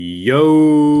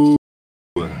Yo,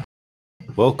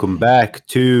 welcome back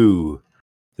to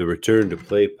the Return to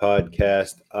Play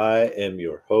podcast. I am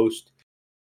your host,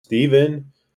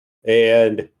 Steven,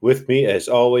 and with me, as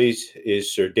always,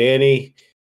 is Sir Danny.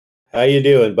 How you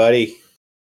doing, buddy?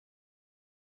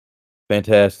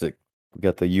 Fantastic. We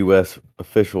got the U.S.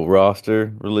 official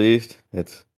roster released.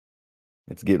 It's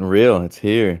getting real. It's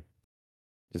here.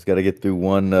 Just got to get through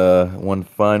one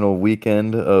final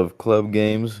weekend of club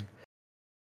games.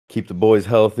 Keep the boys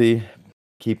healthy.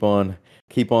 Keep on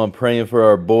praying for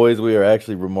our boys. We are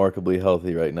actually remarkably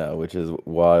healthy right now, which is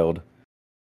wild.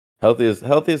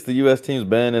 Healthiest the U.S. team's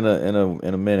been in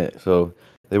a minute. So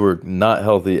they were not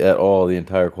healthy at all the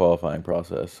entire qualifying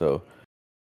process. So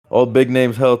all big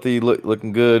names healthy,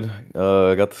 looking good.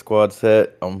 I got the squad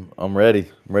set. I'm ready.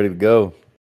 I'm ready to go.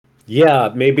 Yeah,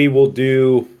 maybe we'll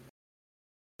do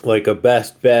like a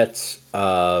best bets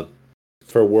for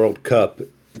World Cup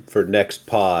for next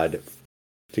pod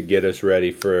to get us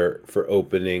ready for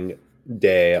opening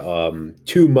day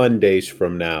 2 Mondays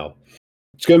from now.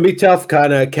 It's going to be tough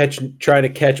kind of trying to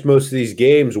catch most of these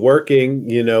games working,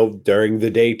 during the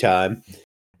daytime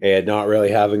and not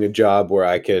really having a job where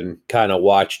I can kind of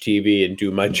watch TV and do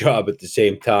my job at the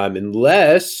same time,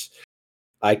 unless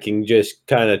I can just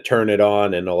kind of turn it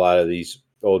on in a lot of these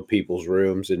old people's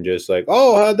rooms and just like,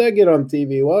 oh, how'd that get on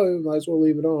TV? Well, might as well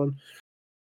leave it on.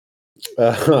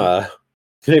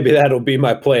 Maybe that'll be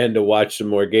my plan to watch some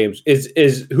more games.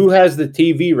 Is who has the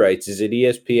TV rights? Is it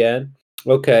ESPN?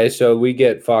 Okay, so we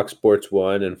get Fox Sports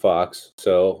 1 and Fox,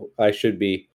 so I should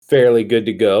be fairly good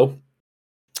to go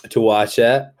to watch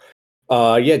that.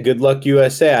 Yeah, good luck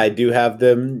USA. I do have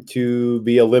them to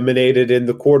be eliminated in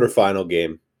the quarterfinal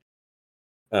game.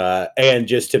 And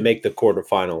just to make the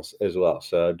quarterfinals as well.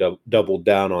 So double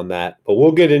down on that. But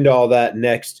we'll get into all that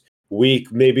next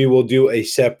week. Maybe we'll do a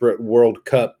separate World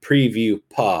Cup preview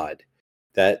pod.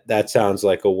 That sounds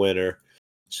like a winner.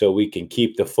 So we can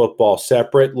keep the football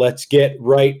separate. Let's get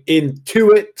right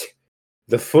into it.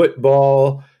 The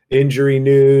football injury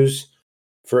news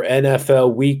for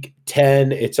NFL Week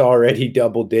 10. It's already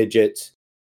double digits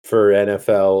for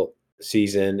NFL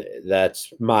season.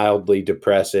 That's mildly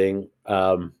depressing.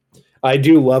 I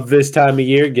do love this time of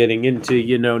year, getting into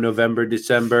November,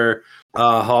 December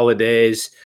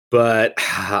holidays, but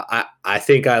I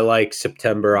think I like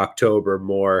September, October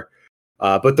more.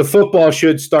 But the football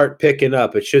should start picking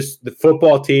up. It's just the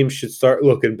football team should start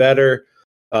looking better.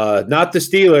 Not the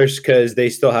Steelers, because they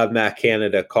still have Matt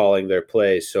Canada calling their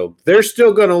plays. So they're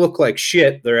still going to look like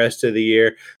shit the rest of the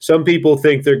year. Some people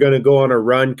think they're going to go on a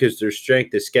run because their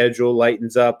strength of schedule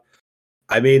lightens up.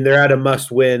 I mean, they're at a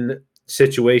must-win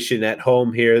situation at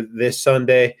home here this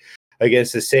Sunday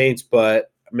against the Saints.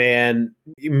 But, man,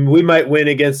 we might win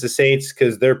against the Saints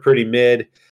because they're pretty mid,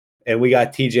 and we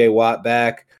got T.J. Watt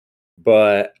back.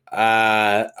 But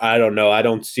I don't know. I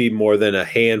don't see more than a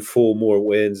handful more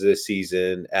wins this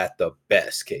season at the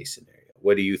best case scenario.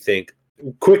 What do you think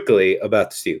quickly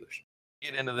about the Steelers?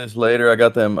 Get into this later. I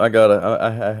got them. I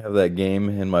have that game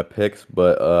in my picks,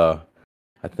 but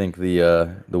I think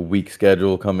the week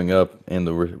schedule coming up and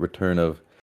the return of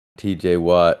T.J.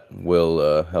 Watt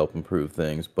will help improve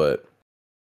things. But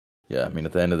yeah, I mean,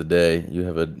 at the end of the day, you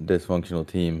have a dysfunctional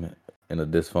team and a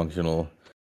dysfunctional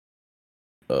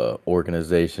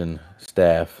organization,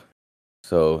 staff,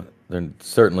 so they're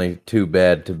certainly too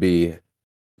bad to be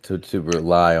to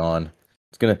rely on.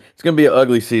 It's gonna be an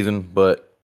ugly season,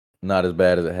 but not as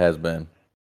bad as it has been.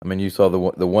 I mean, you saw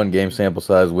the one game sample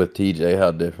size with TJ,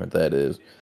 how different that is.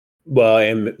 Well,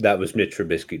 and that was Mitch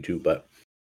Trubisky too, but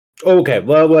okay,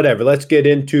 well, whatever. Let's get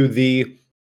into the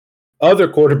other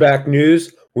quarterback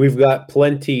news. We've got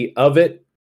plenty of it.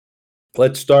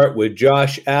 Let's start with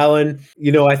Josh Allen.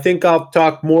 I think I'll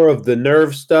talk more of the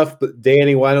nerve stuff, but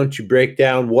Danny, why don't you break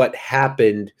down what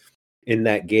happened in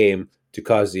that game to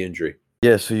cause the injury?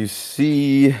 Yeah, so you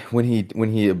see when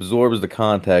he absorbs the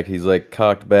contact, he's like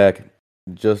cocked back,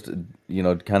 just kind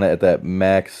of at that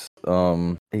max.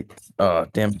 Damn,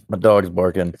 my dog's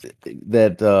barking.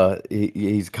 That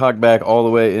he's cocked back all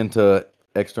the way into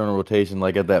external rotation,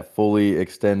 like at that fully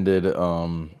extended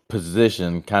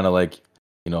position, kind of like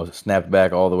snapped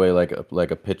back all the way like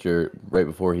a pitcher right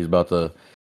before he's about to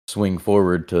swing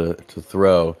forward to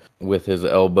throw, with his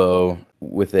elbow,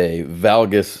 with a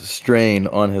valgus strain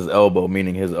on his elbow,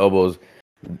 meaning his elbows,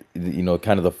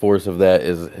 kind of the force of that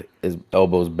is his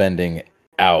elbows bending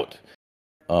out.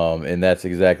 And that's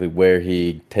exactly where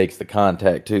he takes the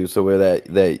contact too. So where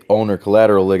that ulnar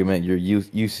collateral ligament, your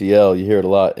UCL, you hear it a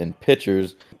lot in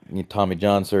pitchers, Tommy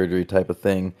John surgery type of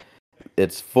thing.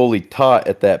 It's fully taut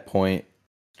at that point,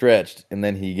 stretched, and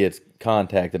then he gets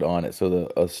contacted on it.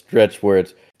 So a stretch where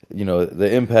it's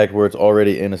the impact where it's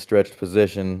already in a stretched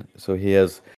position. So he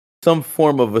has some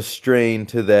form of a strain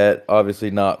to that.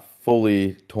 Obviously not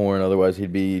fully torn, otherwise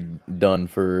he'd be done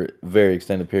for a very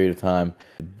extended period of time.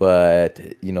 But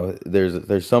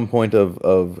there's some point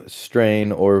of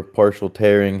strain or partial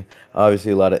tearing.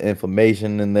 Obviously, a lot of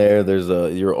inflammation in there. There's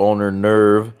your ulnar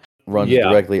nerve runs Yeah.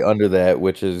 directly under that,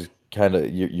 which is kind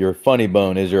of your funny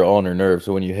bone is your ulnar nerve.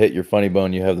 So when you hit your funny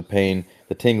bone, you have the pain,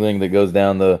 the tingling that goes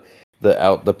down the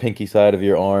pinky side of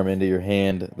your arm into your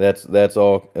hand. That's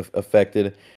all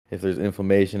affected. If there's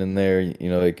inflammation in there,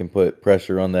 it can put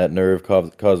pressure on that nerve,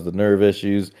 cause the nerve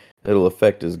issues. It'll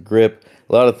affect his grip.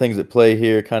 A lot of things at play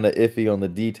here, kind of iffy on the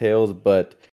details,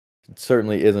 but it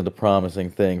certainly isn't a promising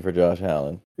thing for Josh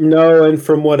Allen. No, and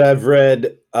from what I've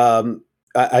read,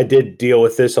 I did deal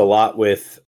with this a lot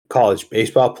with college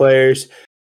baseball players,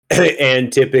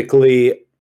 and typically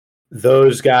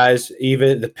those guys,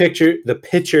 even the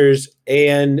pitchers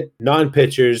and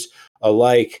non-pitchers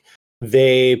alike,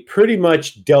 they pretty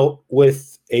much dealt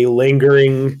with a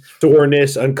lingering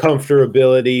soreness,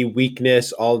 uncomfortability,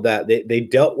 weakness, all of that. They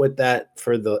dealt with that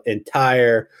for the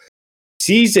entire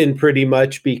season pretty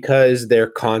much because they're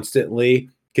constantly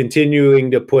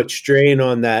continuing to put strain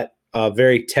on that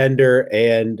very tender,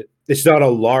 and it's not a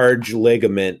large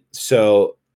ligament.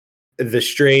 So the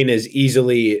strain is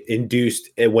easily induced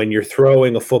when you're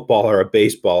throwing a football or a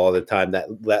baseball all the time.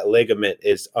 That ligament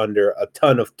is under a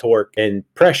ton of torque and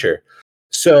pressure.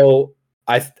 So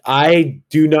I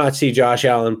do not see Josh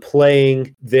Allen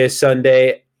playing this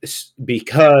Sunday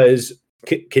because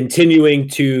continuing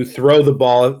to throwing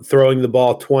the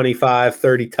ball 25,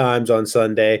 30 times on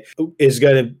Sunday is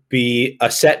going to be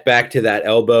a setback to that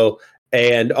elbow.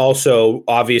 And also,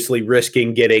 obviously,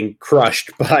 risking getting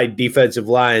crushed by defensive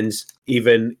lines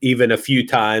even a few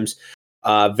times.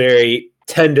 Very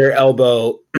tender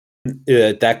elbow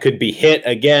that could be hit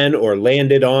again or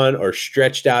landed on or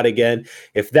stretched out again.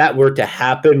 If that were to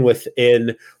happen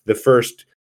within the first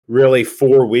really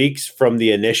 4 weeks from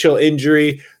the initial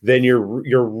injury, then you're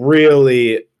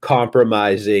really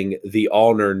compromising the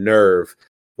ulnar nerve.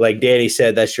 Like Danny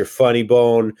said, that's your funny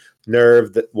bone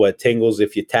nerve that what tingles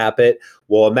if you tap it.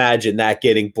 Well, imagine that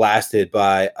getting blasted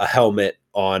by a helmet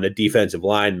on a defensive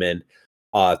lineman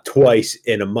twice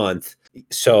in a month.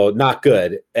 So not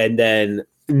good. And then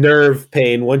nerve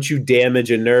pain, once you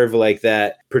damage a nerve like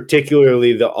that,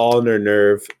 particularly the ulnar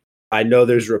nerve, I know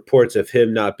there's reports of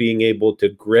him not being able to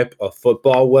grip a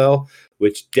football well,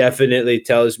 which definitely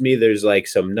tells me there's like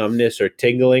some numbness or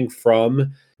tingling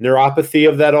from neuropathy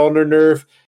of that ulnar nerve.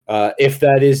 If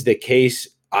that is the case,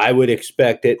 I would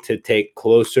expect it to take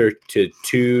closer to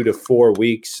 2 to 4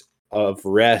 weeks of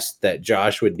rest that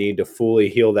Josh would need to fully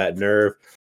heal that nerve.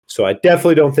 So I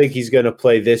definitely don't think he's going to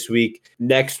play this week.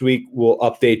 Next week, we'll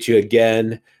update you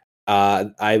again.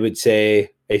 I would say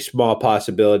a small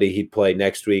possibility he'd play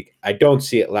next week. I don't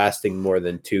see it lasting more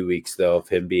than 2 weeks, though, of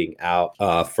him being out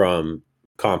from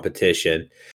competition.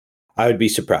 I would be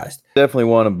surprised. Definitely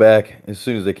want him back as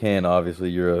soon as they can. Obviously,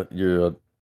 you're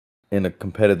in a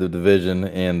competitive division,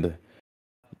 and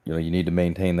you need to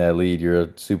maintain that lead. You're a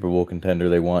Super Bowl contender.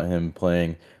 They want him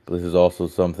playing, but this is also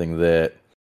something that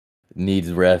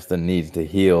needs rest and needs to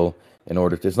heal in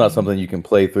order to. It's not something you can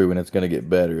play through and it's going to get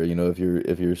better.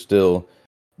 If you're still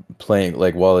playing,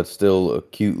 like, while it's still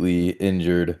acutely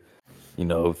injured,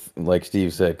 like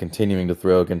Steve said, continuing to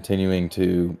throw, continuing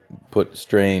to put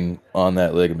strain on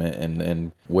that ligament,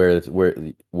 and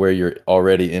where you're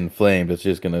already inflamed, it's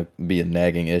just going to be a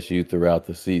nagging issue throughout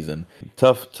the season.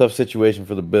 Tough situation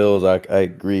for the Bills. I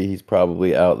agree he's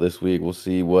probably out this week. We'll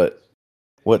see what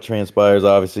transpires.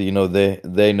 Obviously,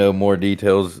 they know more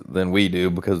details than we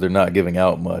do because they're not giving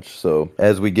out much. So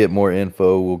as we get more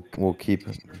info, we'll keep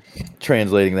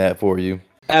translating that for you.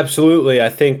 Absolutely. I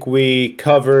think we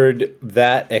covered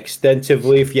that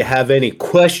extensively. If you have any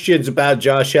questions about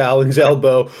Josh Allen's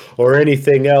elbow or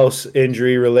anything else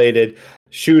injury related,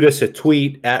 shoot us a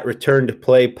tweet at Return to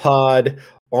Play Pod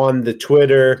on the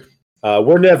Twitter.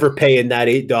 We're never paying that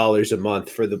 $8 a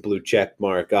month for the blue check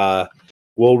mark.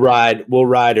 We'll ride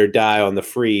or die on the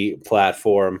free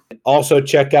platform. Also,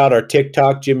 check out our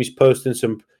TikTok. Jimmy's posting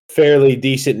some fairly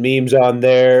decent memes on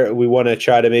there. We want to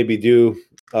try to maybe do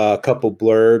a couple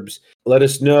blurbs. Let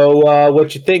us know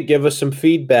what you think. Give us some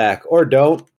feedback or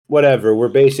don't. Whatever. We're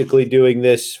basically doing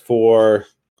this for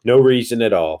no reason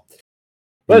at all.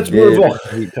 Let's move on.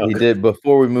 He did.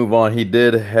 Before we move on, he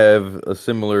did have a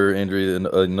similar injury,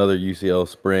 another UCL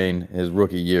sprain his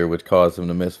rookie year, which caused him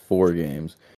to miss 4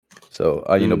 games. So,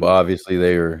 but obviously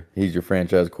he's your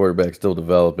franchise quarterback, still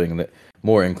developing, that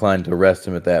more inclined to rest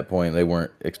him at that point. They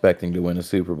weren't expecting to win a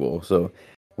Super Bowl. So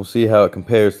we'll see how it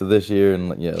compares to this year,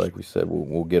 and yeah, like we said,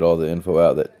 we'll get all the info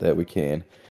out that we can.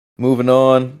 Moving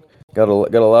on, got a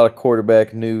lot of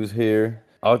quarterback news here.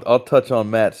 I'll touch on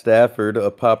Matt Stafford.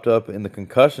 Popped up in the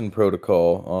concussion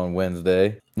protocol on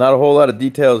Wednesday. Not a whole lot of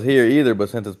details here either, but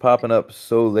since it's popping up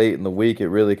so late in the week, it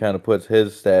really kind of puts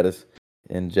his status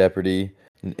in jeopardy.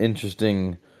 An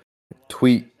interesting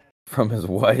tweet from his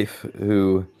wife,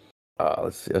 who,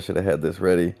 let's see, I should have had this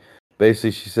ready.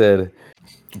 Basically, she said,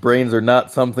 "Brains are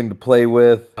not something to play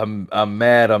with. I'm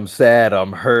mad. I'm sad.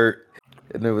 I'm hurt."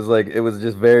 And it was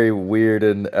just very weird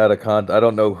and out of context. I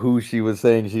don't know who she was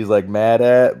saying she's like mad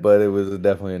at, but it was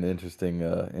definitely an interesting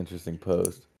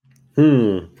post.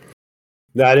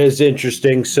 That is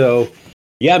interesting. So,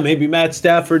 yeah, maybe Matt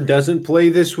Stafford doesn't play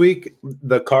this week.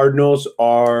 The Cardinals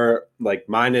are like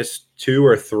 -2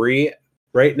 or 3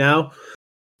 right now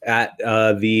at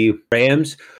the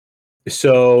Rams.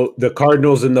 So the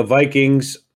Cardinals and the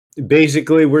Vikings,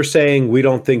 basically, we're saying we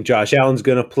don't think Josh Allen's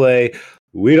going to play.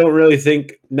 We don't really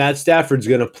think Matt Stafford's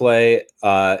going to play.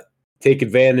 Take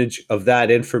advantage of that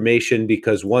information,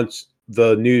 because once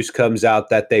the news comes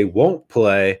out that they won't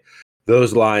play,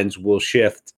 those lines will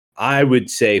shift. I would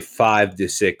say 5 to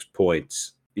 6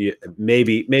 points,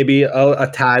 maybe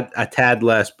a tad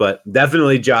less, but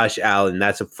definitely Josh Allen.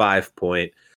 That's a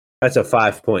 5-point. That's a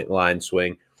 5-point line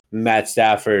swing. Matt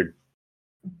Stafford.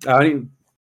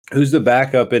 Who's the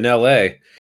backup in LA?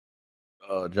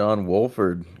 John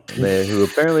Wolford, who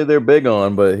apparently they're big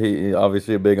on, but he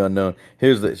obviously a big unknown.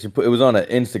 It was on an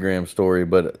Instagram story,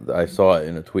 but I saw it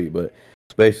in a tweet. But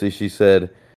basically, she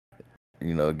said,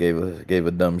 gave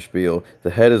a dumb spiel. The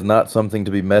head is not something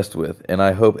to be messed with, and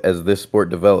I hope as this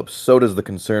sport develops, so does the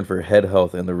concern for head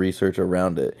health and the research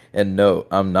around it. And no,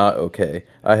 I'm not okay.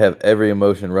 I have every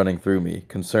emotion running through me: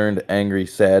 concerned, angry,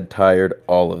 sad, tired,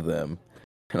 all of them.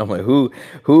 And I'm like, who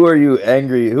are you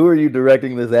angry? Who are you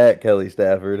directing this at, Kelly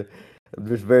Stafford? I'm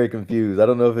just very confused. I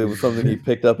don't know if it was something he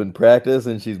picked up in practice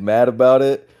and she's mad about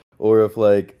it, or if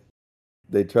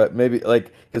they tried, maybe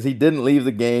because he didn't leave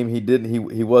the game.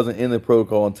 He wasn't in the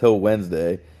protocol until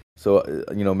Wednesday. So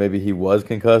maybe he was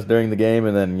concussed during the game,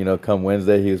 and then come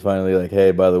Wednesday he was finally like,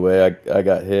 hey, by the way, I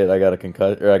got hit. I got a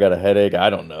concussion, or I got a headache. I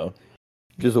don't know.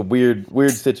 Just a weird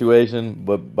situation.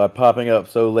 But by popping up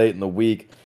so late in the week,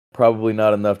 probably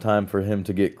not enough time for him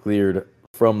to get cleared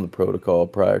from the protocol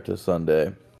prior to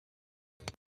Sunday.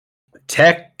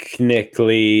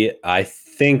 Technically, I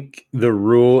think the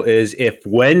rule is if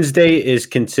Wednesday is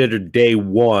considered day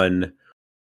 1,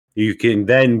 you can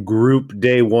then group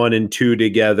day 1 and 2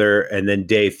 together, and then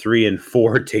day 3 and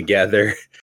 4 together,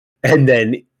 and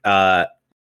then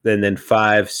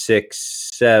 5, 6,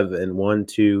 7, 1,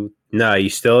 2. No, you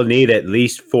still need at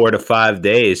least 4 to 5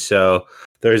 days. So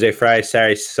Thursday, Friday,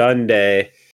 Saturday,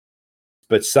 Sunday,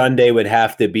 but Sunday would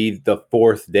have to be the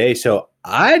 4th day. So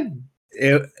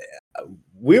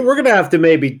we're going to have to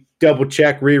maybe double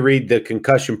check, reread the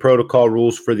concussion protocol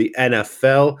rules for the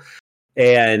NFL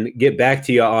and get back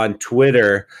to you on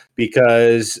Twitter,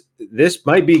 because this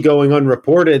might be going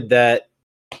unreported that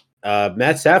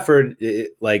Matt Stafford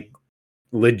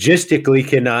logistically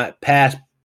cannot pass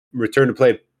return to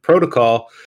play protocol.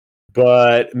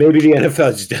 But maybe the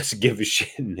NFL just doesn't give a shit,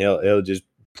 and he'll just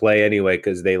play anyway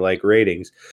because they like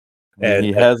ratings. And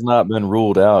he has not been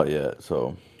ruled out yet,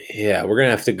 so yeah, we're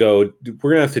gonna have to go.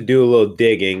 We're gonna have to do a little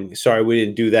digging. Sorry, we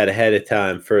didn't do that ahead of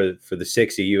time for the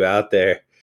 6 of you out there.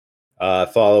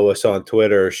 Follow us on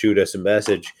Twitter or shoot us a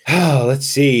message. Let's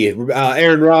see.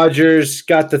 Aaron Rodgers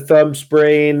got the thumb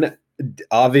sprain.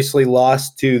 Obviously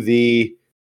lost to the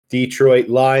Detroit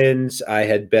Lions. I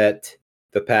had bet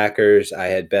the Packers. I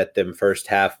had bet them first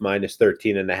half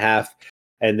 -13.5,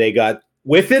 and they got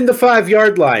within the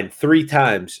 5-yard line 3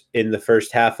 times in the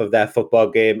first half of that football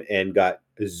game and got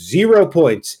 0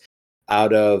 points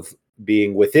out of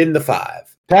being within the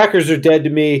 5. Packers are dead to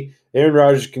me. Aaron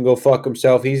Rodgers can go fuck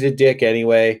himself. He's a dick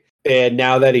anyway. And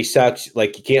now that he sucks, you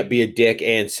can't be a dick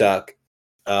and suck.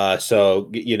 So,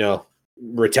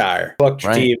 retire. Fuck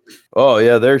your team. Oh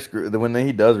yeah, they're screwed. When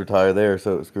he does retire, they are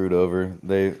so screwed over.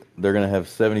 They're gonna have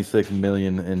 $76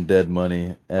 million in dead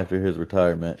money after his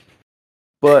retirement.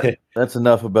 But that's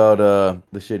enough about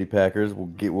the shitty Packers. We'll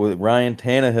get Ryan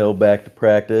Tannehill back to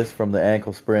practice from the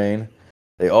ankle sprain.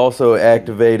 They also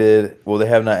activated. Well, they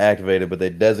have not activated, but they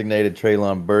designated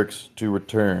Treylon Burks to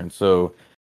return. So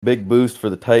big boost for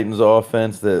the Titans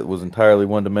offense that was entirely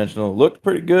one-dimensional. Looked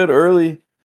pretty good early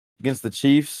against the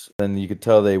Chiefs, and you could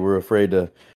tell they were afraid to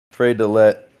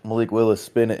let Malik Willis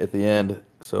spin it at the end.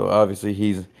 So obviously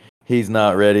he's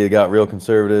not ready. It got real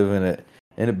conservative, and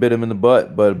it bit him in the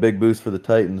butt. But a big boost for the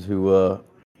Titans, who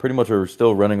pretty much are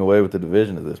still running away with the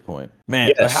division at this point.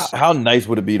 Man, Yes. how nice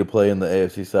would it be to play in the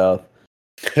AFC South?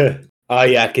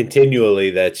 Yeah, continually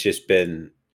that's just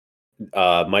been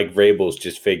Mike Vrabel's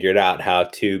just figured out how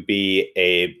to be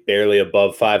a barely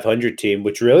above 500 team,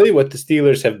 which really what the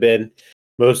Steelers have been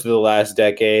most of the last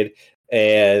decade,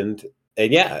 and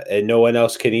no one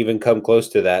else can even come close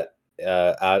to that.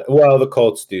 Well, the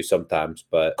Colts do sometimes,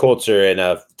 but Colts are in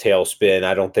a tailspin.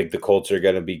 I don't think the Colts are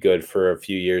going to be good for a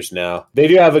few years now. They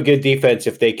do have a good defense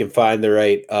if they can find the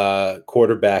right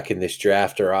quarterback in this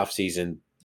draft or offseason.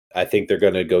 I think they're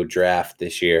going to go draft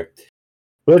this year.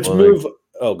 Let's move.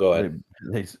 Go ahead.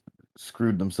 They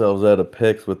screwed themselves out of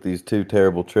picks with these two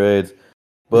terrible trades.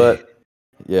 But,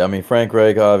 yeah, I mean, Frank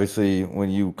Reich, obviously,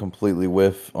 when you completely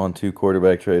whiff on two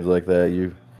quarterback trades like that,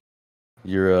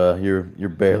 you're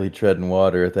barely treading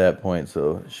water at that point.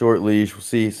 So short leash. We'll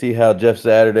see how Jeff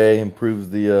Saturday improves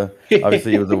the.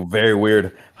 Obviously, it was a very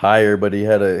weird hire, but he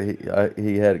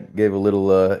gave a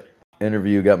little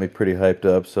interview, got me pretty hyped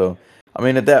up. So I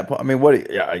mean, at that point, what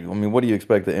do you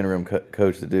expect the interim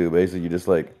coach to do? Basically, you just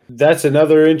that's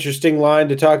another interesting line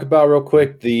to talk about real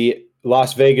quick. The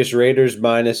Las Vegas Raiders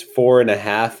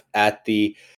 -4.5 at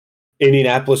the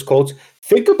Indianapolis Colts.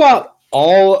 Think about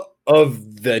all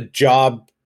of the job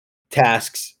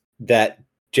tasks that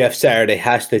Jeff Saturday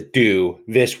has to do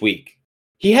this week.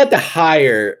 He had to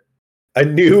hire a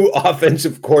new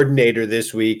offensive coordinator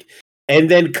this week and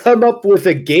then come up with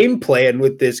a game plan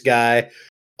with this guy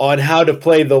on how to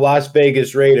play the Las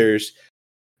Vegas Raiders,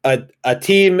 a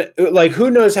team like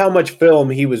who knows how much film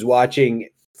he was watching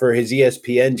for his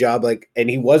ESPN job, and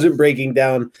he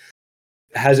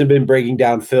hasn't been breaking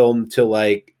down film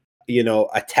to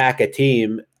attack a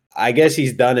team. I guess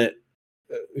he's done it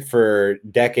for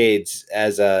decades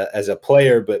as a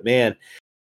player, but man,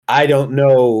 I don't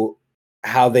know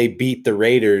how they beat the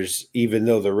Raiders, even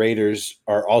though the Raiders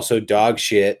are also dog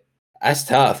shit. That's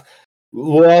tough.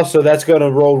 Well, so that's going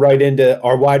to roll right into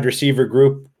our wide receiver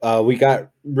group. We got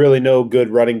really no good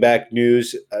running back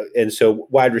news. And so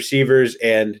wide receivers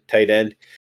and tight end,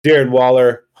 Darren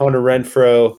Waller, Hunter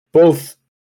Renfrow, both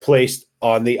placed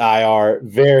on the IR.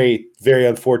 Very, very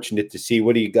unfortunate to see.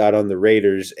 What do you got on the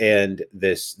Raiders and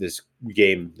this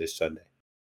game this Sunday?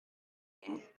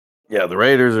 Yeah, the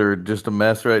Raiders are just a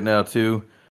mess right now too.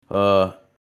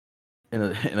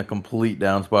 In a complete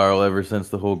down spiral ever since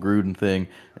the whole Gruden thing.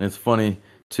 And it's funny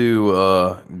too,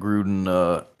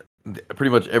 Gruden pretty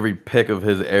much every pick of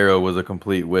his era was a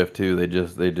complete whiff too. They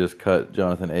just cut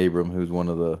Jonathan Abram, who's one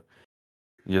of the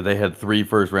they had 3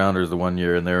 first rounders the one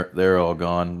year and they're all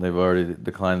gone. They've already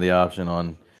declined the option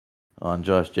on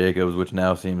Josh Jacobs, which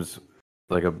now seems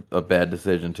like a bad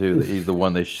decision too. That he's the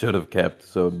one they should have kept.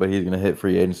 But he's gonna hit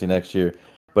free agency next year.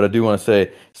 But I do want to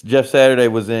say Jeff Saturday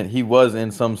was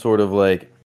in some sort of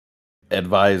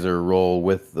advisor role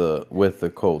with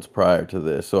the Colts prior to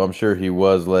this. So I'm sure he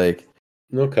was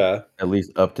okay, at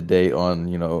least up to date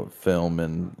on, film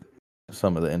and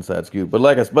some of the inside scoop. But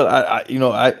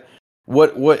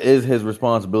what is his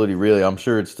responsibility really? I'm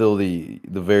sure it's still the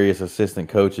various assistant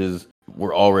coaches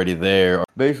were already there.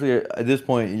 Basically at this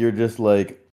point you're just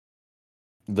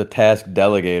the task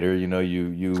delegator,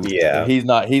 Yeah.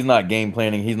 He's not game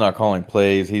planning. He's not calling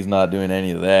plays. He's not doing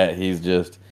any of that. He's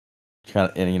just kind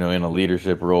of in a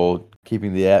leadership role,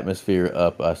 keeping the atmosphere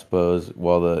up, I suppose.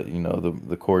 While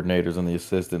the coordinators and the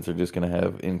assistants are just going to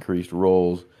have increased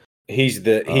roles. He's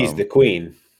the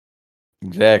queen.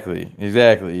 Exactly.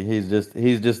 He's just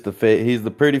the face. He's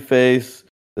the pretty face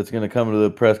that's going to come to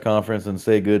the press conference and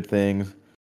say good things,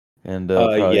 and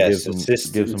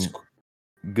give some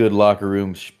good locker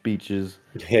room speeches.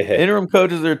 Interim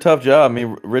coaches are a tough job. I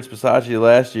mean, Rich Bisaccia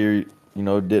last year,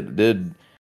 did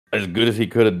as good as he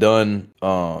could have done.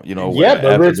 But Rich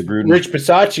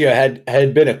Bisaccia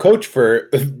had been a coach for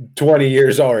 20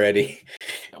 years already.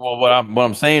 Well, what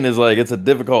I'm saying is it's a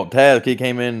difficult task. He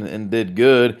came in and did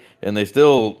good, and they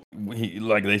still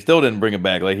didn't bring him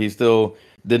back. He still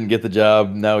didn't get the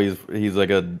job. Now he's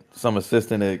some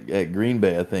assistant at Green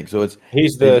Bay, I think. So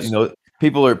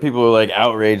people are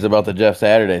outraged about the Jeff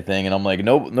Saturday thing, and I'm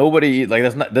nobody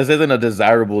this isn't a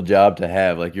desirable job to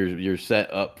have. You're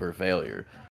set up for failure.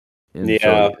 And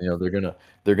so,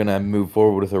 they're gonna move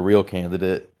forward with a real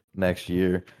candidate next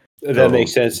year. That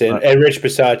makes sense. And Rich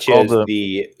Bisaccia is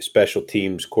the special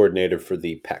teams coordinator for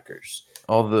the Packers.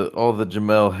 All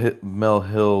the Mel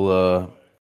Hill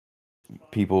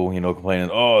people, complaining,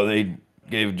 oh, they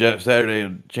gave Jeff Saturday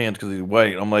a chance because he's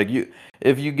white. I'm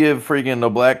if you give freaking a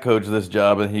black coach this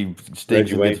job and he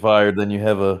stinks and gets fired, then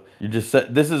you're just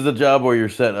set. This is the job where you're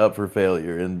set up for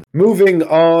failure. And moving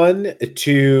on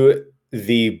to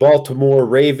the Baltimore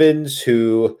Ravens,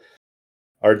 who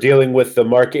are dealing with the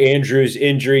Mark Andrews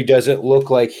injury. Doesn't look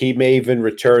like he may even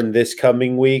return this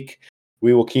coming week.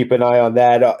 We will keep an eye on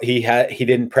that. He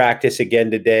didn't practice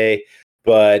again today,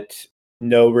 but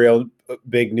no real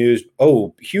big news.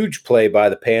 Oh, huge play by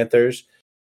the Panthers.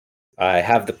 I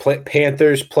have the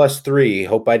Panthers +3.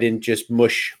 Hope I didn't just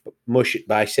mush it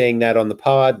by saying that on the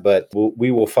pod, but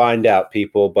we will find out,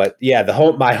 people. But yeah,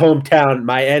 my hometown,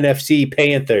 my NFC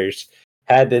Panthers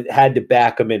had to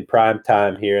back them in prime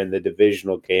time here in the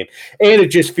divisional game, and it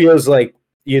just feels like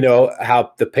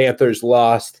how the Panthers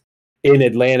lost in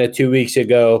Atlanta 2 weeks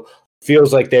ago.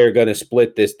 Feels like they're going to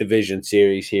split this division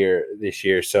series here this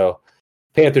year. So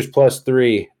Panthers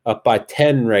 +3, up by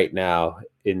 10 right now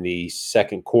in the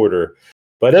second quarter.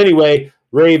 But anyway,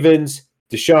 Ravens,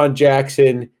 Deshaun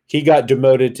Jackson, he got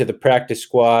demoted to the practice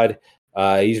squad.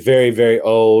 He's very, very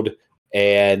old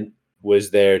and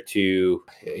was there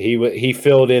he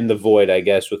filled in the void, I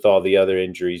guess, with all the other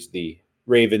injuries the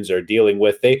Ravens are dealing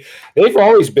with. They've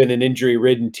always been an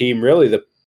injury-ridden team, really,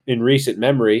 in recent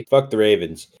memory. Fuck the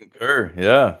Ravens. Sure,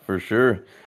 yeah, for sure.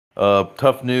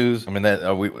 Tough news. I mean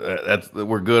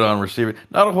we're good on receiver.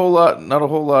 Not a whole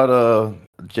lot.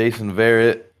 Jason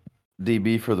Verrett,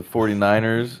 DB for the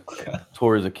 49ers,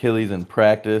 tore his Achilles in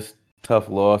practice. Tough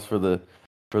loss for the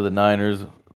Niners.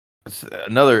 It's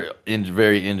another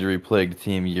very injury-plagued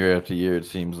team year after year, it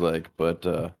seems like. But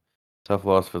tough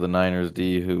loss for the Niners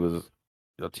D, who was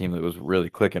a team that was really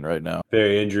clicking right now.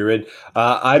 Very injury-ridden.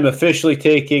 I'm officially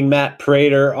taking Matt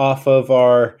Prater off of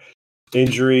our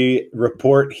injury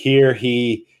report here.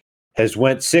 He has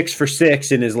went 6 for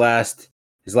 6 in his last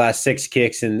 6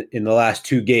 kicks in the last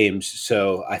 2 games.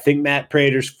 So I think Matt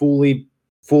Prater's fully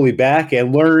back,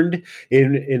 and learned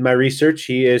in my research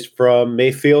he is from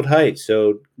Mayfield Heights,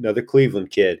 so another Cleveland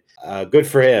kid. Good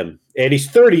for him. And he's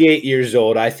 38 years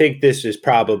old. I think this is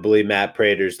probably Matt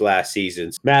Prater's last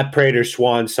season. Matt Prater's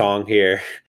swan song here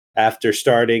after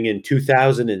starting in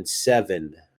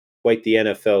 2007. Quite the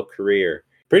NFL career.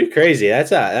 Pretty crazy.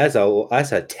 That's a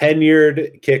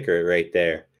tenured kicker right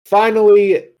there.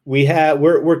 Finally,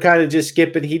 we're kind of just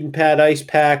skipping Heating Pad Ice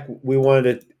Pack. We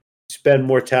wanted to spend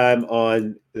more time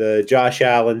on the Josh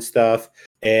Allen stuff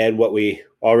and what we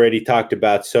already talked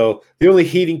about. So the only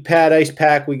Heating Pad Ice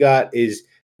Pack we got is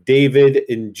David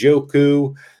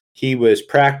Njoku. He was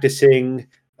practicing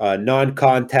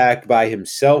non-contact by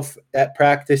himself at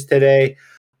practice today.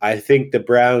 I think the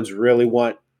Browns really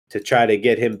want to try to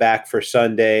get him back for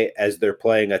Sunday, as they're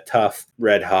playing a tough,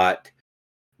 red-hot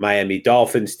Miami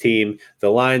Dolphins team. The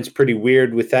line's pretty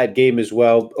weird with that game as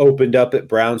well. Opened up at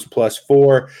Browns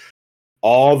 +4.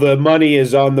 All the money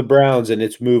is on the Browns, and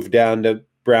it's moved down to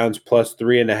Browns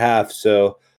 +3.5.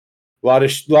 So a lot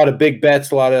of big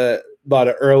bets, a lot of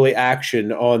early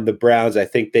action on the Browns. I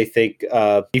think they think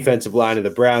defensive line of the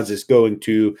Browns is going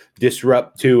to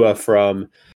disrupt Tua from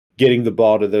getting the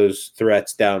ball to those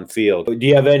threats downfield. Do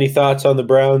you have any thoughts on the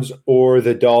Browns or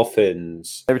the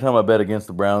Dolphins? Every time I bet against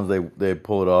the Browns, they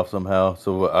pull it off somehow.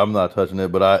 So I'm not touching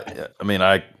it. But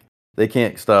they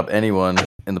can't stop anyone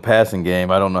in the passing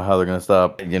game. I don't know how they're going to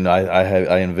stop.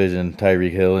 I envision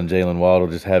Tyreek Hill and Jalen Waddle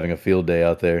just having a field day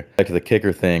out there. Back to the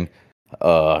kicker thing.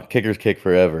 Kickers kick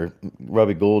forever.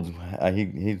 Robbie Gould's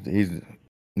he's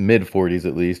mid-40s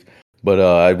at least.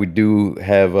 But we do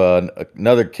have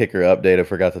another kicker update I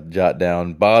forgot to jot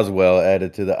down. Boswell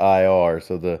added to the IR,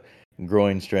 so the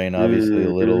groin strain obviously a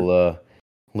little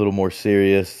more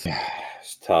serious.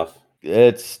 It's tough.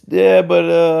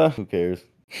 But who cares?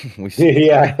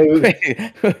 Yeah,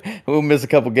 we'll miss a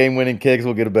couple game-winning kicks.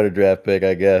 We'll get a better draft pick,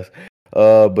 I guess.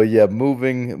 But yeah,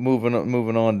 moving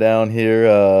on down here.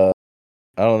 I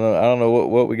don't know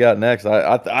what we got next.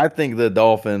 I think the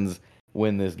Dolphins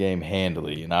win this game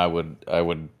handily, and I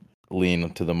would lean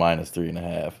to the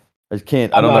 -3.5. I just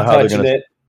can't. I don't know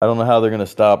how they're gonna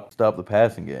stop the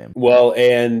passing game. Well,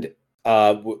 and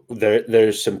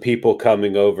there's some people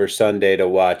coming over Sunday to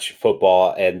watch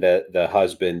football, and the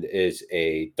husband is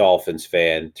a Dolphins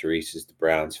fan. Teresa's the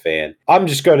Browns fan. I'm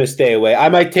just going to stay away. I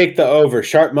might take the over.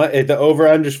 The over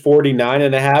under is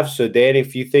 49.5. So Danny,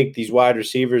 if you think these wide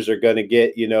receivers are going to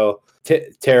get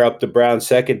tear up the Browns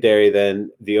secondary,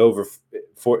 then the over.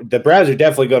 The Browns are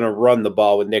definitely going to run the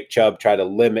ball with Nick Chubb, try to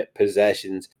limit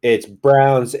possessions. It's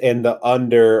Browns and the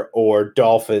under, or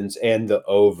Dolphins and the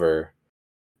over.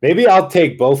 Maybe I'll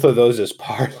take both of those as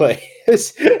parlay.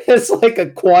 It's like a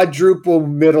quadruple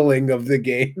middling of the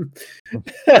game.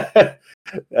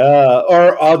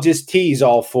 Or I'll just tease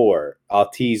all 4.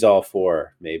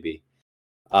 Maybe.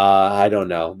 I don't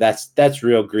know. That's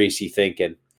real greasy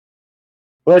thinking.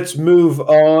 Let's move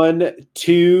on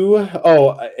to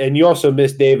and you also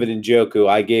missed David Njoku.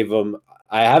 I gave him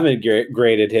I haven't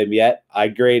graded him yet. I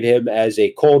grade him as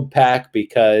a cold pack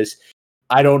because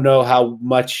I don't know how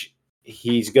much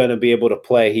he's going to be able to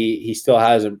play. He still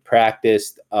hasn't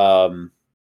practiced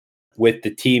with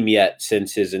the team yet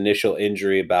since his initial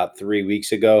injury about 3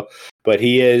 weeks ago, but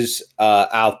he is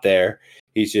out there.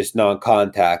 He's just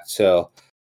non-contact, so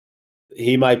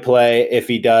he might play. If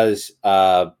he does,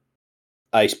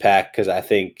 ice pack, because I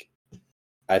think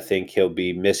he'll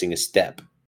be missing a step.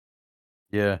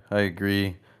 Yeah, I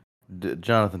agree.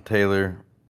 Jonathan Taylor,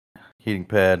 heating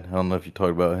pad. I don't know if you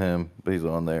talked about him, but he's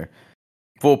on there.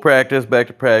 Full practice, back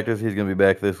to practice. He's going to be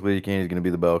back this weekend. He's going to be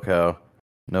the bell cow.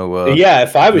 No, yeah,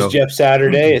 if I was Jeff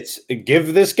Saturday, it's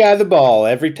give this guy the ball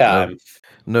every time.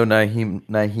 No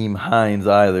Nyheim Hines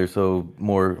either, so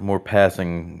more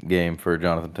passing game for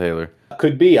Jonathan Taylor.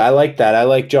 Could be. I like that. I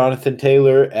like Jonathan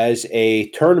Taylor as a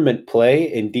tournament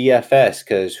play in DFS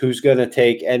because who's going to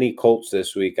take any Colts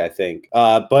this week, I think.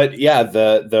 But yeah,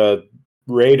 the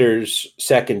Raiders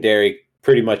secondary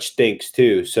pretty much stinks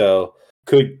too, so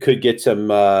could get some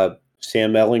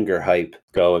Sam Ehlinger hype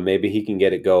going. Maybe he can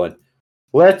get it going.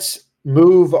 Let's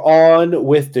move on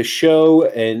with the show,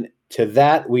 and to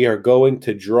that we are going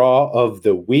to draw of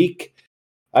the week.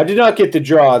 I did not get the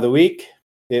draw of the week.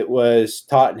 It was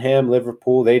Tottenham,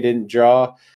 Liverpool. They didn't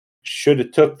draw. Should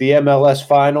have took the MLS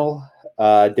final.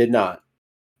 Did not.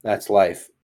 That's life.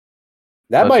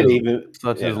 That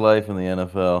such is life in the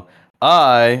NFL.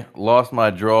 I lost my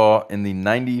draw in the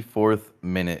 94th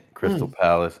minute. Crystal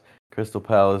Palace. Crystal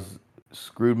Palace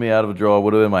screwed me out of a draw.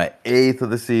 Would have been my 8th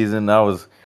of the season. I was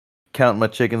counting my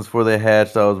chickens before they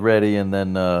hatched. I was ready, and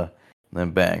then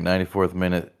bang, 94th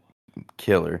minute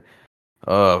killer.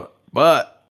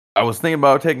 But I was thinking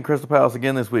about taking Crystal Palace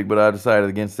again this week, but I decided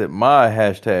against it. My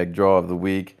hashtag draw of the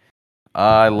week.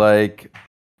 I like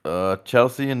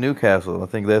Chelsea and Newcastle. I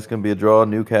think that's going to be a draw.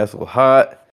 Newcastle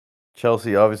hot.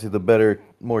 Chelsea, obviously the better,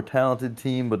 more talented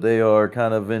team, but they are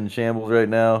kind of in shambles right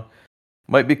now.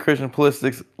 Might be Christian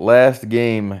Pulisic's last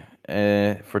game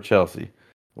for Chelsea.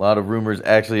 A lot of rumors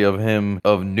actually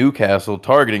of Newcastle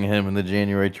targeting him in the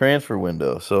January transfer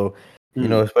window. So,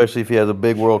 especially if he has a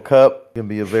big World Cup, it can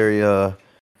be a very,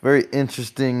 very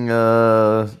interesting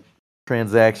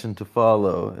transaction to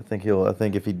follow. I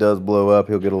think if he does blow up,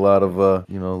 he'll get a lot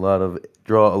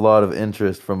of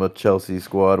interest from a Chelsea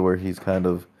squad where he's kind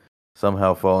of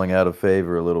somehow falling out of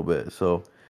favor a little bit. So,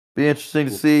 be interesting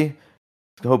to see.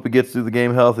 Hope he gets through the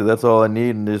game healthy. That's all I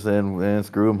need, and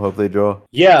screw him. Hope they draw.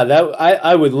 Yeah,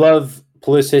 I would love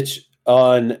Pulisic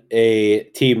on a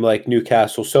team like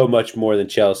Newcastle so much more than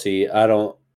Chelsea. I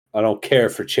don't care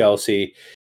for Chelsea.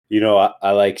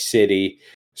 I like City.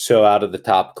 So out of the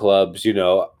top clubs,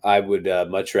 I would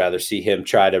much rather see him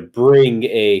try to bring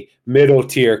a middle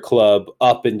tier club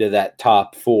up into that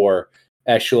top 4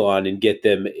 echelon and get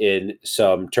them in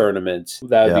some tournaments.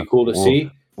 That would be cool to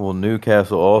see. Well,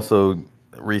 Newcastle also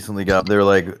recently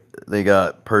they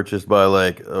got purchased by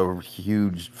a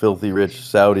huge filthy rich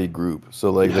Saudi group.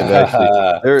 So they've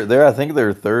actually they're I think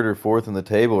they're 3rd or 4th in the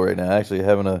table right now, actually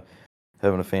having a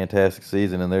fantastic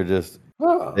season, and they're just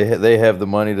they have the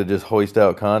money to just hoist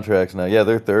out contracts now. Yeah,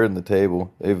 they're 3rd in the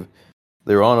table.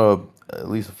 They're on at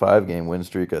least a 5-game win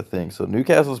streak, I think. So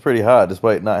Newcastle's pretty hot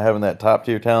despite not having that top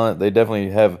tier talent. They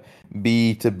definitely have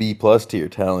B to B plus tier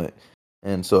talent.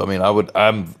 And so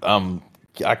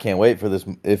I can't wait for this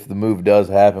if the move does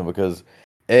happen, because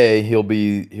he'll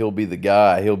be the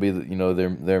guy. He'll be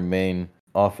their main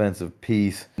offensive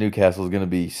piece. Newcastle is going to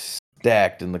be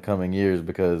stacked in the coming years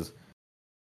because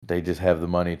they just have the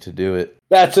money to do it.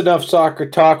 That's enough soccer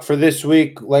talk for this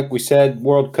week. Like we said,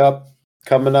 World Cup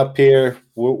coming up here.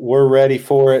 We're ready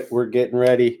for it. We're getting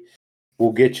ready.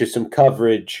 We'll get you some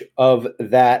coverage of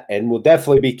that, and we'll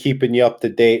definitely be keeping you up to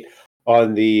date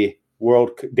on the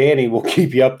Danny will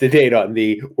keep you up to date on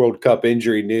the World Cup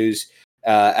injury news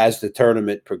as the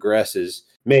tournament progresses.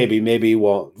 Maybe he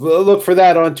won't. Look for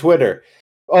that on Twitter.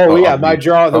 My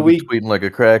draw of the week. Tweeting like a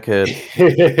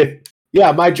crackhead.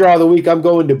 Yeah, my draw of the week. I'm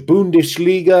going to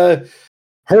Bundesliga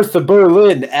Hertha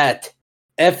Berlin at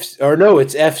it's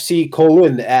FC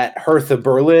Cologne at Hertha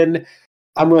Berlin.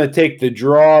 I'm going to take the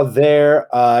draw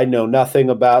there. I know nothing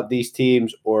about these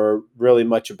teams or really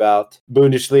much about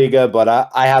Bundesliga, but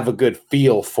I have a good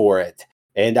feel for it.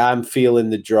 And I'm feeling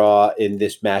the draw in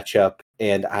this matchup.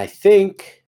 And I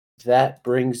think that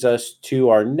brings us to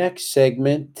our next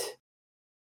segment.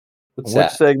 Which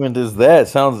segment is that?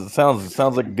 Sounds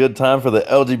like a good time for the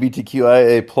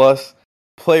LGBTQIA plus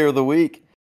player of the week.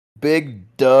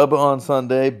 Big dub on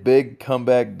Sunday. Big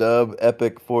comeback dub.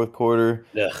 Epic fourth quarter.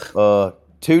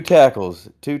 2 tackles.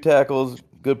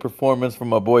 good performance from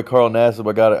my boy Carl Nassib.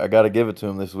 I gotta give it to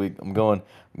him this week. I'm going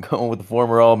with the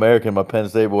former All-American, my Penn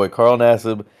State boy Carl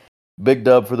Nassib. Big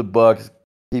dub for the Bucks.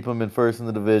 Keep him in first in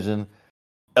the division.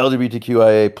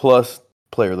 LGBTQIA plus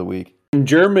player of the week. In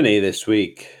Germany this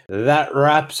week. That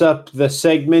wraps up the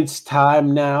segments.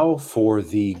 Time now for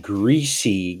the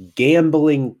greasy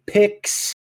gambling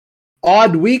picks.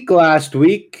 Odd week last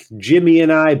week. Jimmy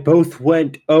and I both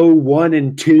went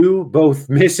 0-1-2, both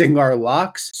missing our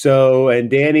locks. And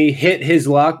Danny hit his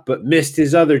lock but missed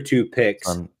his other two picks.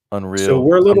 Unreal. So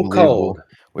we're a little cold.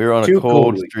 We were on a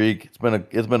cold streak.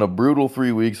 It's been a brutal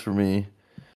 3 weeks for me.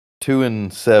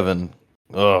 2-7.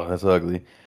 Oh, that's ugly.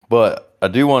 But I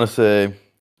do want to say,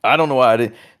 I don't know why I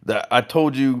did that. I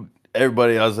told you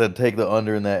everybody I said take the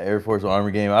under in that Air Force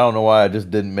Army game. I don't know why I just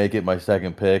didn't make it my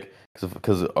second pick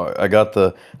because I got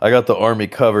the Army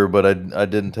cover, but I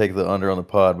didn't take the under on the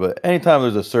pod. But anytime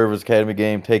there's a Service Academy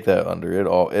game, take that under.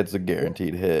 It's a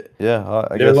guaranteed hit. Yeah,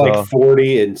 they're like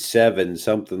 40-7,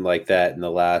 something like that in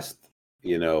the last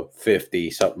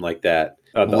 50, something like that.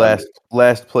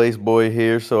 Last place boy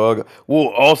here. So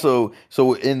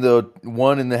so in the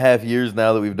 1.5 years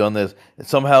now that we've done this,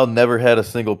 somehow never had a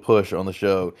single push on the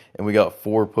show, and we got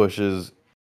 4 pushes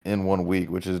in 1 week,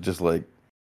 which is just like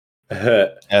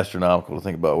astronomical to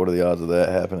think about. What are the odds of that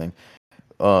happening?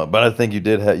 But I think you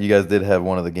guys did have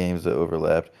one of the games that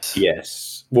overlapped.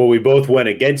 Yes. Well, we both went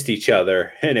against each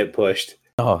other, and it pushed.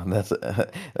 Oh,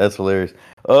 that's hilarious.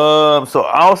 So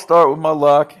I'll start with my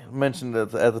lock. I mentioned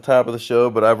at the top of the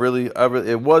show, but I really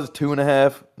it was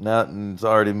 2.5. Now it's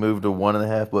already moved to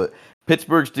 1.5. But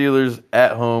Pittsburgh Steelers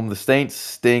at home. The Saints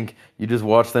stink. You just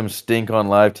watch them stink on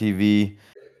live TV.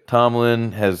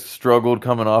 Tomlin has struggled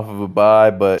coming off of a bye,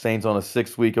 but Saints on a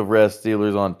 6 week of rest.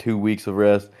 Steelers on 2 weeks of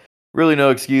rest. Really no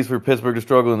excuse for Pittsburgh to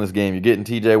struggle in this game. You're getting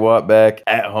T.J. Watt back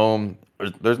at home.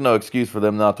 There's no excuse for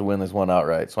them not to win this one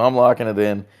outright. So I'm locking it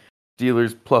in.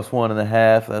 Steelers plus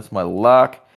 1.5. That's my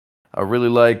lock. I really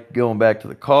like going back to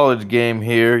the college game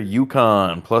here.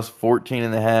 UConn plus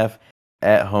 14.5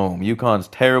 at home. UConn's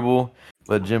terrible,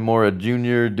 but Jim Mora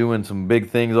Jr. doing some big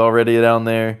things already down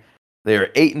there. They are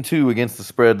 8-2 against the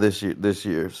spread this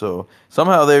year. So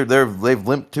somehow they've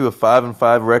limped to a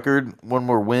 5-5 record. One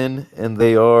more win, and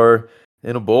they are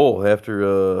in a bowl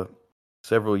after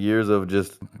several years of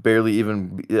just barely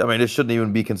even. I mean, it shouldn't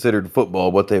even be considered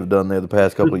football what they've done there the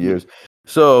past couple of years.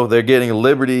 So they're getting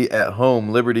Liberty at home.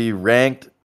 Liberty ranked,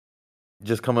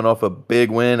 just coming off a big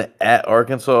win at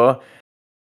Arkansas.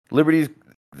 Liberty's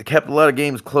kept a lot of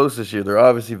games close this year. They're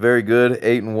obviously very good,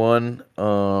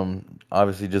 8-1.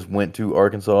 Obviously just went to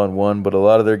Arkansas and won, but a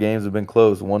lot of their games have been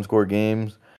close, 1-score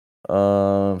games.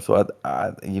 So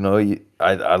I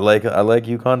like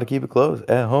UConn to keep it close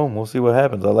at home. We'll see what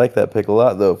happens. I like that pick a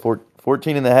lot though.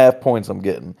 14.5 points I'm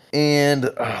getting. And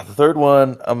the third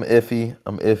one, I'm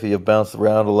iffy. I've bounced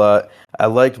around a lot. I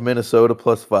liked Minnesota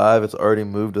plus 5. It's already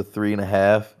moved to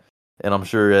 3.5. And I'm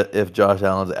sure if Josh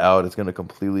Allen's out, it's going to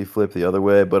completely flip the other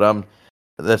way. But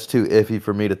that's too iffy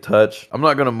for me to touch. I'm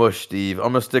not going to mush Steve.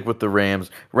 I'm going to stick with the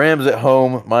Rams. Rams at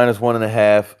home, minus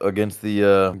 1.5 against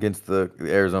the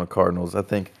Arizona Cardinals. I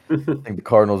think the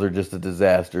Cardinals are just a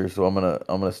disaster. So I'm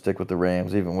gonna stick with the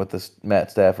Rams, even with this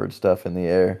Matt Stafford stuff in the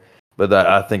air. But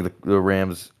I think the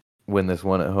Rams win this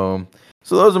one at home.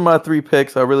 So those are my 3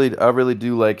 picks. I really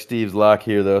do like Steve's lock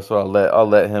here though. So I'll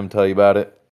let him tell you about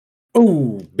it.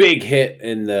 Ooh, big hit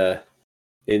in the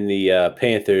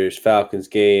Panthers Falcons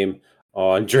game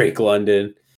on Drake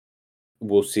London.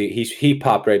 We'll see. He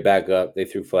popped right back up. They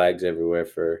threw flags everywhere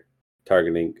for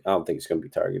targeting. I don't think it's going to be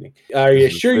targeting. Are you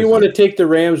sure you want to take the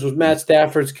Rams with Matt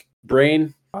Stafford's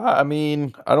brain? I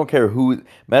mean, I don't care who.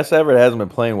 Matt Stafford hasn't been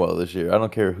playing well this year. I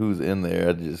don't care who's in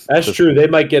there. That's true. They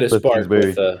might get a spark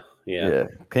with yeah.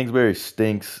 Kingsbury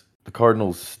stinks. The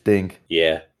Cardinals stink.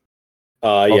 Yeah.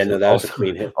 That was a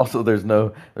clean hit. Also, there's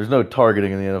no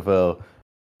targeting in the NFL.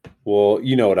 Well,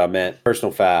 you know what I meant.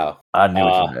 Personal foul. I knew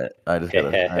what you meant. I just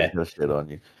got shit on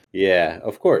you. Yeah,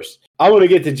 of course. I want to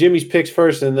get to Jimmy's picks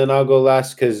first, and then I'll go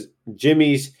last because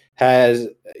Jimmy's has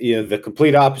the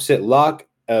complete opposite lock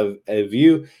of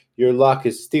you. Your lock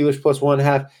is Steelers plus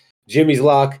 1.5. Jimmy's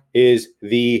lock is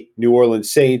the New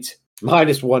Orleans Saints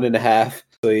minus 1.5.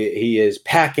 So he is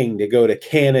packing to go to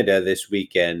Canada this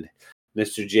weekend.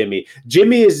 Mr. Jimmy.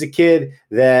 Jimmy is the kid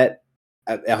that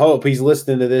I hope he's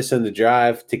listening to this on the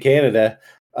drive to Canada.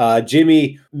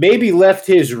 Jimmy maybe left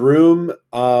his room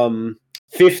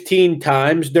 15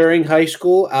 times during high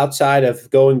school outside of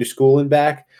going to school and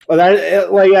back. Well,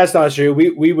 that's not true.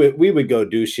 We would go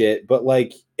do shit, but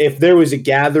if there was a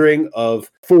gathering of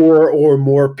 4 or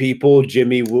more people,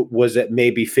 Jimmy was at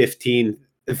maybe 15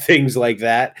 things like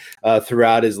that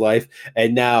throughout his life,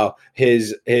 and now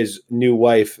his new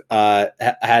wife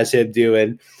has him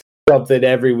doing something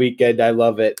every weekend. I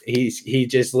love it. He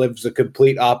just lives a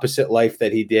complete opposite life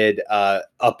that he did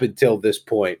up until this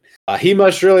point. He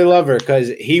must really love her because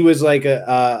he was like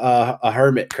a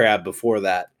hermit crab before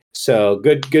that. So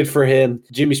good for him.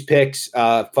 Jimmy's picks.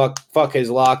 Fuck his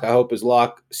lock. I hope his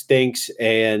lock stinks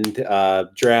and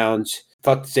drowns.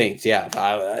 Fuck the Saints. Yeah.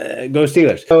 Go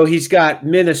Steelers. So he's got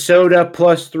Minnesota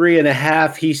plus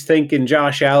 3.5. He's thinking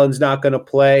Josh Allen's not going to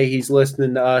play. He's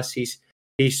listening to us. He's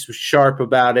sharp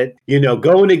about it.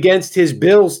 Going against his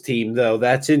Bills team, though,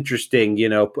 that's interesting.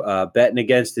 Betting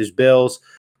against his Bills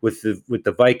with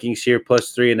the Vikings here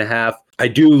plus 3.5. I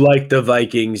do like the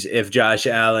Vikings if Josh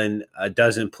Allen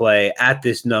doesn't play at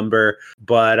this number,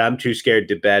 but I'm too scared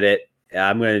to bet it.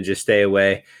 I'm going to just stay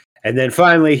away. And then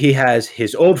finally, he has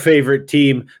his old favorite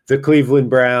team, the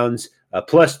Cleveland Browns,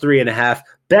 plus 3.5.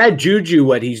 Bad juju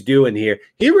what he's doing here.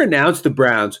 He renounced the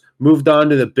Browns, moved on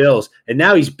to the Bills, and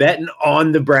now he's betting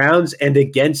on the Browns and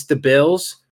against the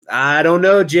Bills. I don't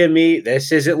know, Jimmy.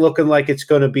 This isn't looking like it's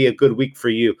going to be a good week for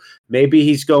you. Maybe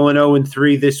he's going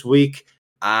 0-3 this week.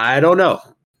 I don't know.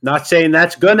 Not saying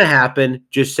that's going to happen,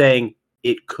 just saying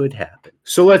it could happen.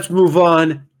 So let's move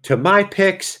on to my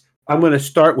picks. I'm going to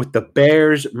start with the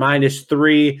Bears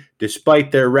 -3.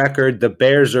 Despite their record, the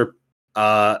Bears are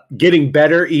getting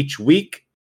better each week.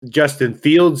 Justin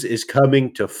Fields is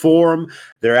coming to form.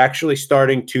 They're actually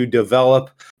starting to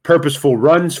develop purposeful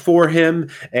runs for him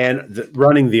and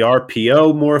running the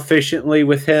RPO more efficiently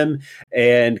with him.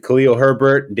 And Khalil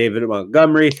Herbert and David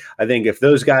Montgomery, I think if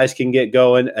those guys can get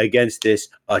going against this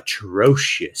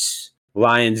atrocious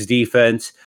Lions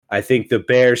defense, I think the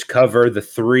Bears cover the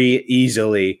 3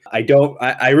 easily.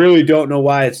 I really don't know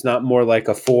why it's not more like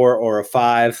a 4 or a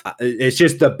 5. It's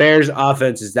just the Bears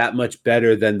offense is that much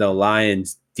better than the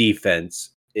Lions defense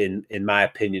in my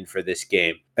opinion for this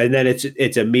game. And then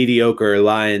it's a mediocre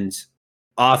Lions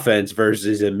offense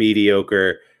versus a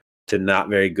mediocre to not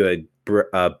very good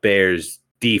Bears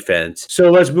defense. So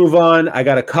let's move on. I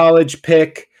got a college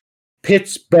pick.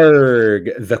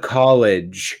 Pittsburgh, the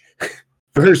college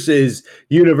versus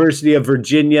University of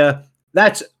Virginia.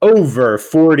 That's over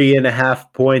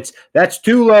 40.5 points. That's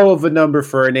too low of a number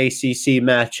for an ACC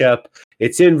matchup.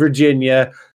 It's in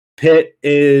Virginia. Pitt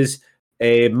is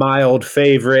a mild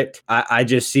favorite. I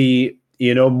just see,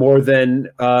 more than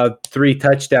 3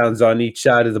 touchdowns on each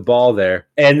side of the ball there.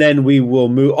 And then we will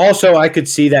move. Also, I could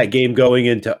see that game going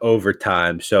into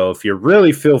overtime. So if you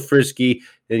really feel frisky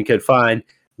and can find,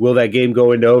 will that game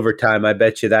go into overtime? I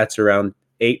bet you that's around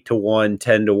 8-1,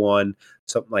 10-1,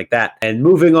 something like that. And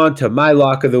moving on to my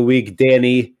lock of the week,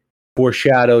 Danny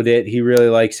foreshadowed it. He really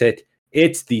likes it.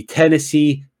 It's the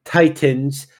Tennessee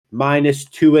Titans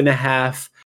 -2.5.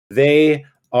 They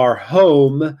are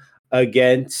home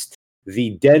against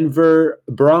the Denver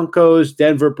Broncos.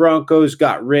 Denver Broncos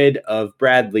got rid of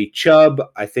Bradley Chubb.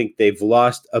 I think they've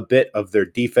lost a bit of their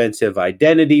defensive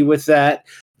identity with that.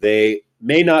 They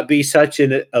may not be such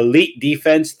an elite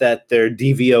defense that their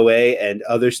DVOA and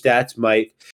other stats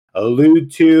might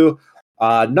allude to.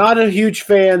 Not a huge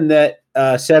fan that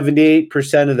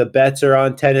 78% of the bets are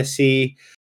on Tennessee.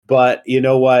 But you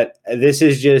know what? This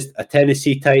is just a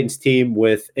Tennessee Titans team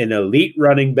with an elite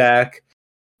running back,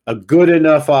 a good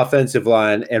enough offensive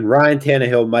line, and Ryan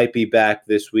Tannehill might be back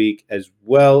this week as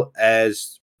well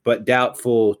as, but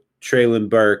doubtful, Treylon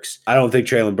Burks. I don't think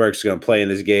Treylon Burks is going to play in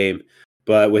this game.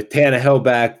 But with Tannehill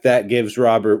back, that gives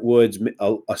Robert Woods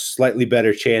a slightly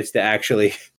better chance to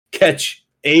actually catch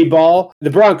a ball. The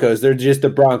Broncos, they're just the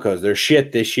Broncos. They're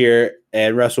shit this year,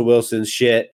 and Russell Wilson's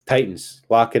shit. Titans,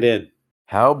 lock it in.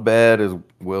 How bad has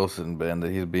Wilson been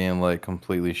that he's being like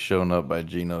completely shown up by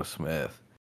Geno Smith?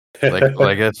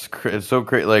 Like it's so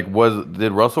crazy. Like,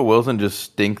 did Russell Wilson just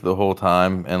stink the whole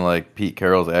time, and like Pete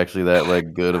Carroll's actually that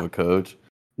like good of a coach?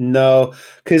 No,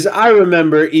 because I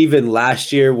remember even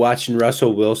last year watching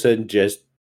Russell Wilson just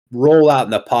roll out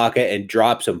in the pocket and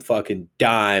drop some fucking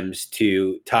dimes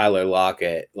to Tyler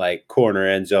Lockett, like corner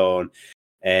end zone,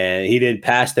 and he didn't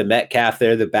pass to Metcalf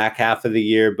there the back half of the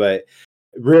year, but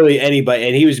really anybody,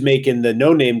 and he was making the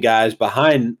no-name guys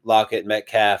behind Lockett and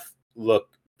Metcalf look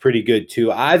pretty good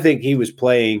too. I think he was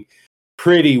playing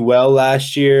pretty well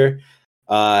last year,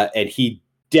 and he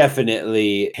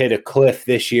definitely hit a cliff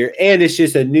this year. And it's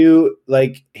just a new,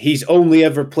 like, he's only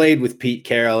ever played with Pete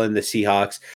Carroll and the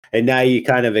Seahawks, and now you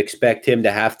kind of expect him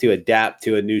to have to adapt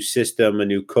to a new system, a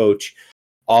new coach,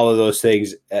 all of those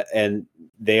things, and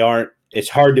they aren't. It's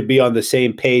hard to be on the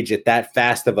same page at that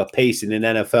fast of a pace in an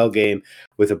NFL game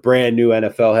with a brand new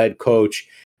NFL head coach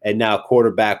and now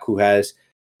quarterback who has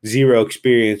zero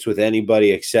experience with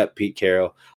anybody except Pete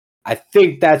Carroll. I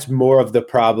think that's more of the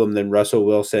problem than Russell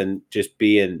Wilson just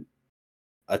being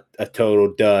a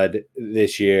total dud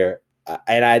this year.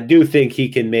 And I do think he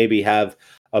can maybe have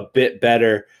a bit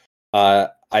better. I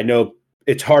know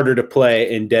it's harder to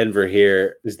play in Denver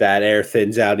here as that air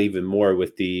thins out even more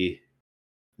with the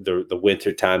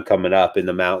winter time coming up in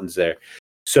the mountains there.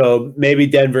 So maybe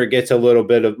Denver gets a little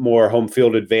bit of more home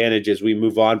field advantage as we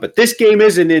move on. But this game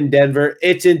isn't in Denver.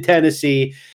 It's in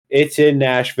Tennessee. It's in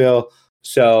Nashville.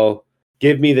 So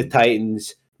give me the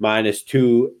Titans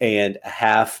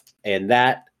 -2.5. And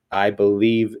that, I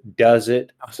believe, does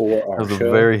it for our show.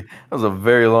 That was a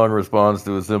very long response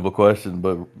to a simple question.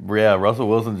 But, yeah, Russell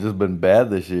Wilson's just been bad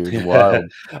this year. It's wild.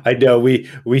 I know.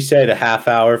 We said a half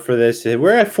hour for this.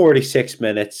 We're at 46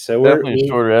 minutes. So definitely a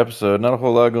shorter episode. Not a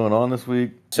whole lot going on this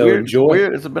week. So enjoy.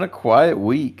 It's been a quiet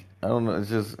week. I don't know. I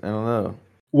don't know.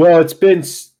 Well, it's been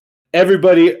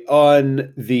everybody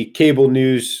on the cable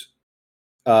news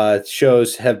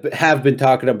shows have been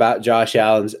talking about Josh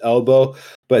Allen's elbow,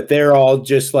 but they're all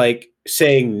just like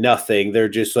saying nothing. They're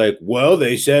just like, well,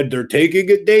 they said they're taking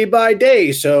it day by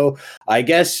day. So I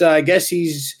guess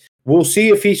we'll see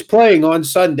if he's playing on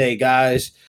Sunday,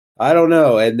 guys. I don't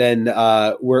know. And then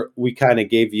we kind of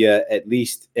gave you at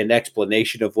least an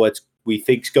explanation of what we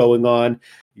think's going on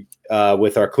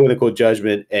with our clinical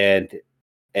judgment and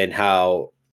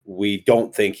how we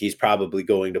don't think he's probably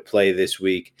going to play this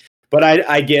week. But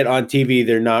I get on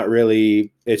TV,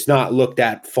 it's not looked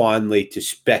at fondly to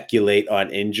speculate on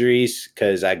injuries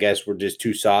because I guess we're just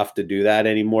too soft to do that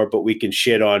anymore. But we can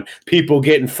shit on people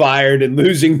getting fired and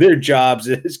losing their jobs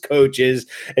as coaches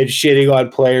and shitting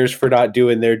on players for not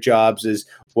doing their jobs as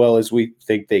well as we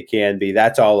think they can be.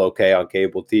 That's all okay on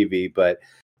cable TV, but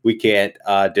we can't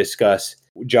discuss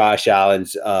Josh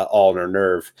Allen's ulnar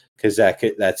nerve because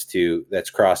that's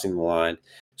crossing the line.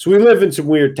 So we live in some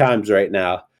weird times right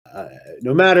now.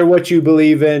 No matter what you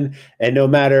believe in and no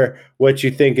matter what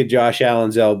you think of Josh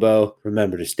Allen's elbow,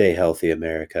 remember to stay healthy,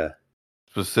 America.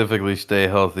 Specifically, stay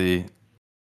healthy,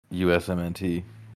 USMNT.